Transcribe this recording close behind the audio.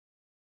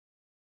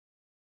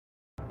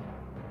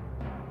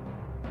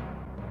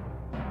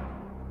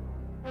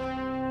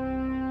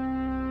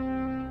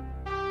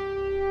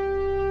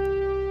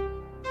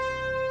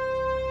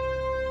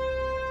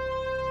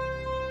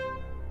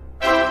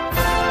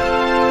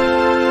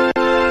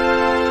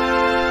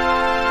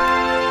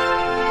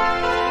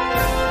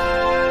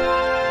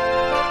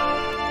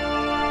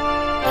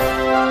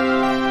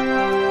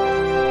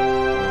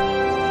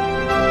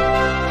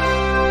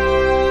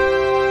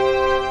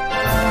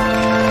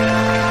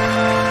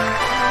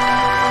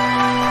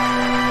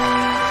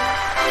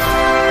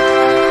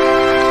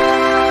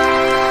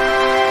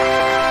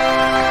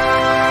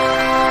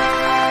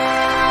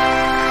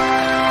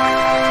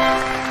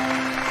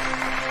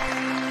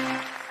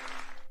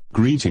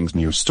Greetings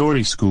News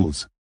Story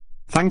Schools.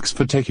 Thanks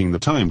for taking the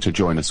time to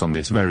join us on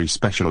this very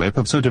special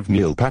episode of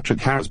Neil Patrick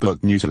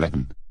Harrisburg News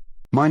 11.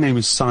 My name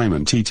is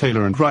Simon T.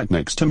 Taylor and right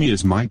next to me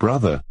is my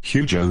brother,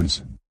 Hugh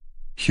Jones.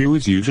 Hugh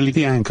is usually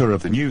the anchor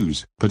of the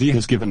news, but he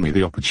has given me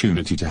the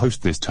opportunity to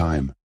host this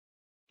time.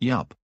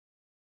 Yup.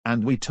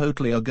 And we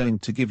totally are going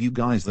to give you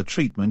guys the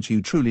treatment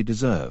you truly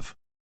deserve.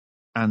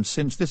 And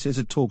since this is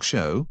a talk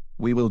show,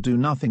 we will do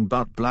nothing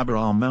but blabber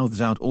our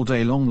mouths out all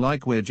day long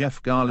like we're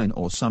Jeff Garlin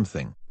or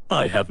something.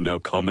 I have no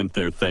comment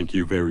there, thank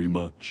you very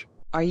much.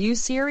 Are you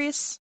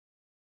serious?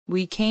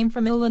 We came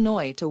from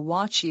Illinois to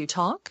watch you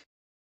talk?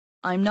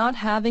 I'm not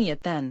having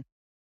it then.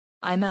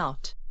 I'm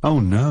out. Oh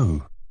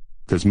no.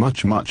 There's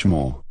much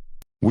more.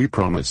 We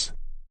promise.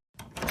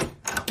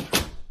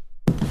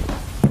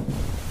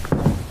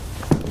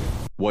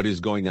 What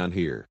is going on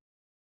here?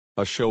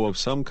 A show of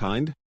some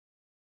kind?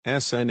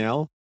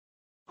 SNL?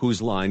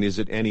 Whose line is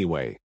it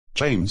anyway?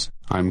 James,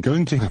 I'm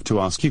going to have to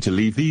ask you to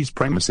leave these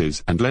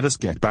premises and let us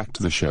get back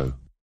to the show.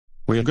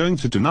 We are going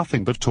to do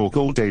nothing but talk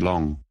all day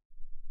long.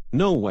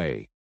 No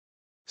way.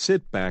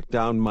 Sit back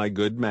down, my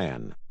good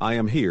man. I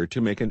am here to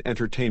make an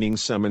entertaining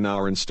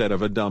seminar instead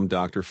of a dumb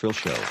Dr. Phil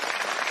show.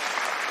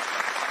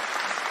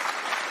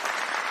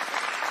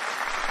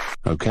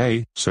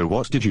 Okay, so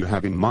what did you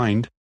have in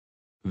mind?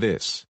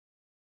 This.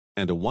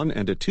 And a 1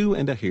 and a 2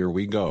 and a here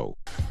we go.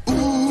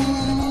 Ooh-wee.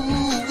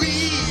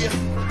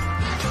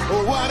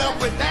 What up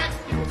with that?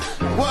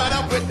 What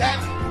up with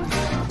that?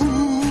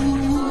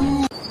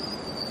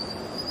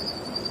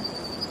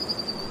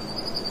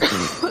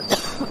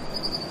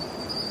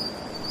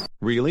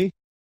 Really?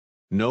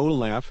 No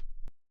laugh?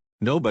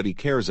 Nobody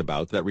cares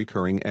about that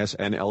recurring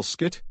SNL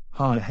skit?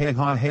 Ha ha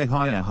ha ha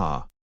ha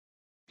ha.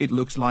 It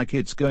looks like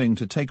it's going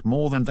to take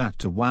more than that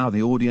to wow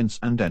the audience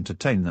and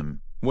entertain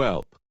them.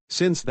 Well,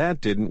 since that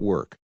didn't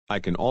work, I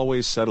can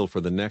always settle for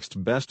the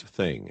next best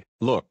thing.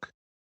 Look.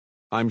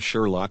 I'm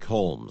Sherlock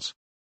Holmes.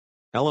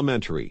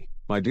 Elementary,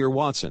 my dear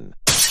Watson.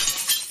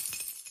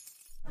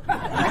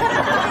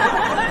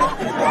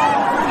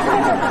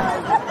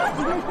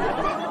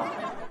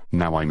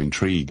 Now I'm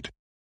intrigued.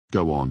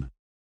 Go on.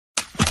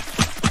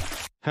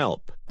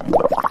 Help.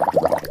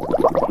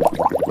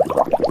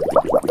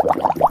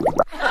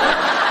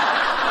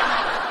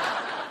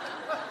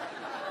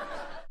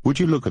 Would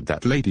you look at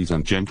that, ladies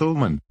and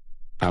gentlemen?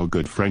 Our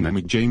good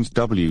frenemy James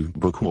W.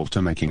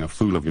 Brookwalter making a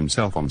fool of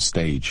himself on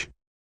stage.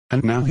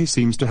 And now he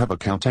seems to have a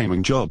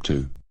cow-taming job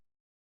too.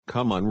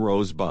 Come on,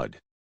 Rosebud.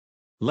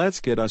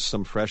 Let's get us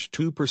some fresh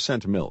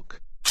 2%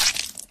 milk.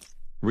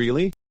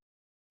 Really?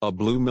 A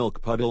blue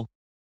milk puddle?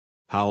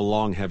 How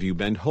long have you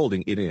been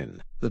holding it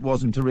in? That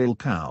wasn't a real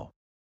cow.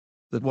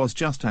 That was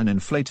just an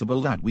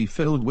inflatable that we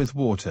filled with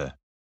water.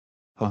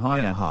 Ha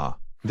ha ha ha.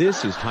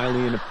 This is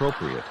highly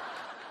inappropriate.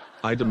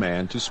 I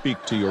demand to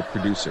speak to your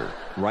producer,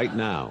 right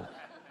now.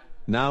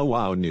 Now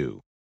wow new.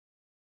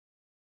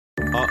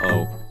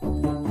 Uh-oh.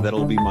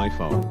 That'll be my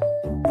phone.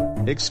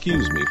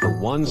 Excuse me for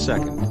 1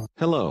 second.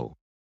 Hello.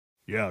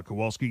 Yeah,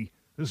 Kowalski,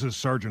 this is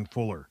Sergeant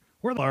Fuller.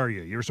 Where are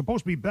you? You're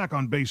supposed to be back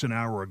on base an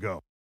hour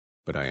ago.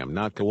 But I am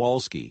not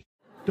Kowalski.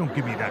 Don't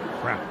give me that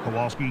crap,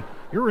 Kowalski.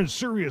 You're in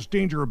serious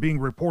danger of being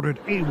reported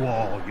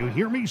AWOL. You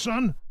hear me,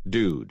 son?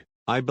 Dude,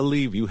 I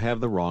believe you have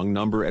the wrong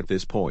number at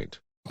this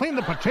point. Clean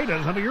the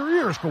potatoes out of your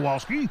ears,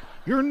 Kowalski.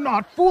 You're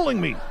not fooling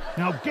me.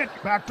 Now get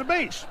back to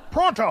base.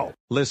 Pronto!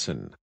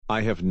 Listen,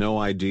 I have no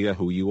idea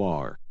who you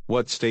are,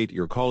 what state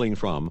you're calling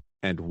from,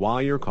 and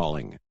why you're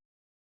calling.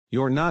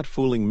 You're not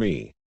fooling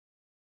me.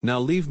 Now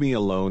leave me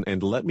alone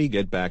and let me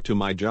get back to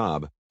my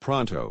job,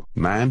 pronto.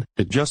 Man,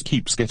 it just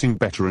keeps getting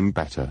better and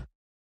better.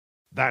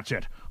 That's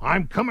it.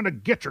 I'm coming to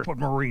get your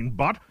Marine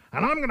butt,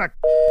 and I'm gonna...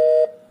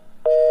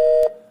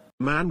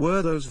 Man,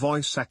 were those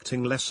voice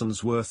acting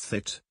lessons worth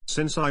it,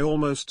 since I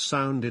almost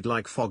sounded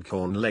like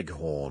Foghorn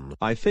Leghorn.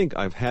 I think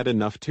I've had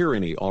enough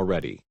tyranny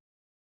already.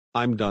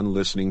 I'm done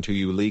listening to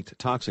you leaked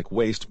toxic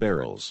waste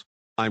barrels.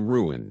 I'm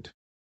ruined.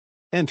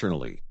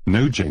 Internally.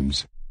 No,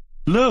 James.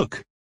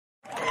 Look!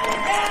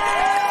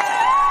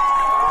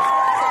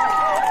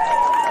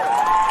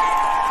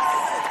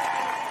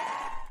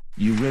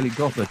 You really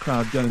got the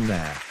crowd going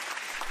there.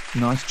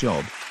 Nice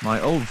job,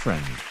 my old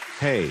friend.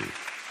 Hey.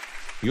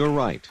 You're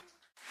right.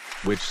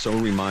 Which so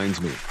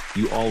reminds me,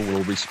 you all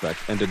will respect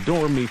and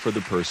adore me for the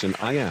person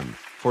I am,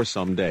 for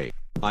someday,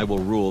 I will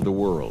rule the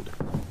world.